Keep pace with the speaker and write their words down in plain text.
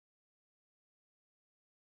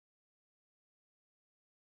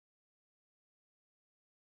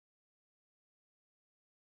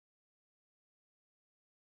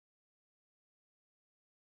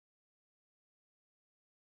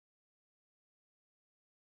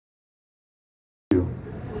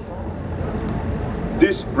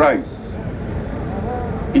This prize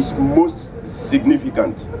is most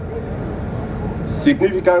significant.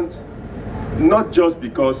 Significant not just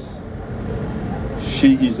because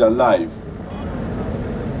she is alive,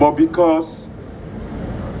 but because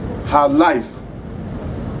her life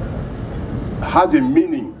has a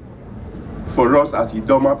meaning for us as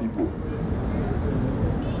Idoma people.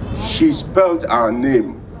 She spelled our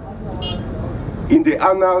name in the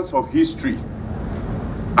annals of history.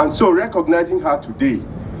 And so recognizing her today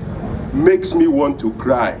makes me want to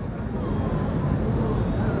cry.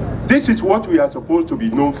 This is what we are supposed to be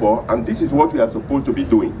known for, and this is what we are supposed to be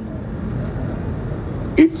doing.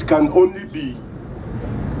 It can only be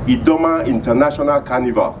Idoma International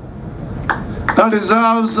Carnival. That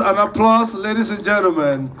deserves an applause, ladies and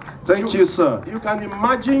gentlemen. Thank you, sir. You can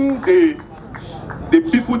imagine the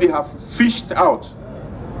people they have fished out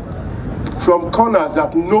from corners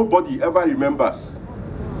that nobody ever remembers.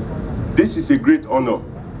 This is a great honor,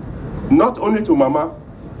 not only to Mama,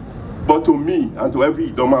 but to me and to every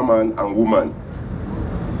Idoma man and woman.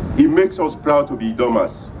 It makes us proud to be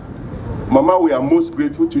Idomas. Mama, we are most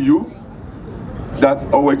grateful to you that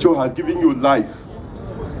Owecho has given you life.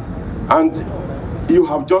 And you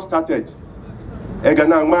have just started.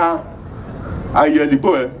 Eganangma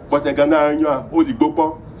ayelibo, but egananya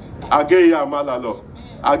oligopo, ageya malalo,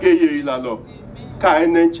 ageye ilalo, ka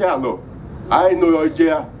enenchalo, I know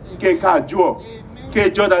ojea, ke kajuo,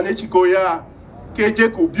 ke Jordan echikoya, ke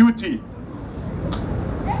jeku beauty.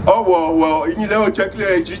 Oh well, inile o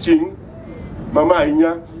checkle teaching, Mama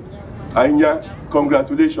Ainya,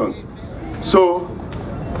 congratulations. So,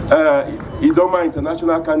 Idoma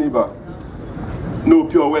International Carnival. No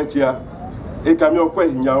pure wet here. A cameo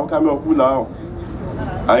question, cameo kula.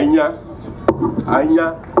 Ainya.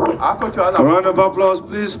 A round of applause,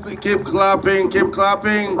 please. Keep clapping,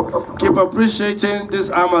 keep appreciating this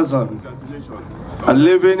Amazon. A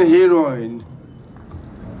living heroine.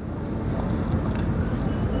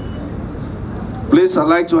 Please, I'd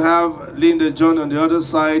like to have Linda John on the other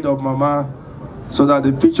side of Mama so that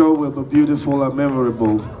the picture will be beautiful and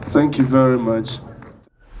memorable. Thank you very much.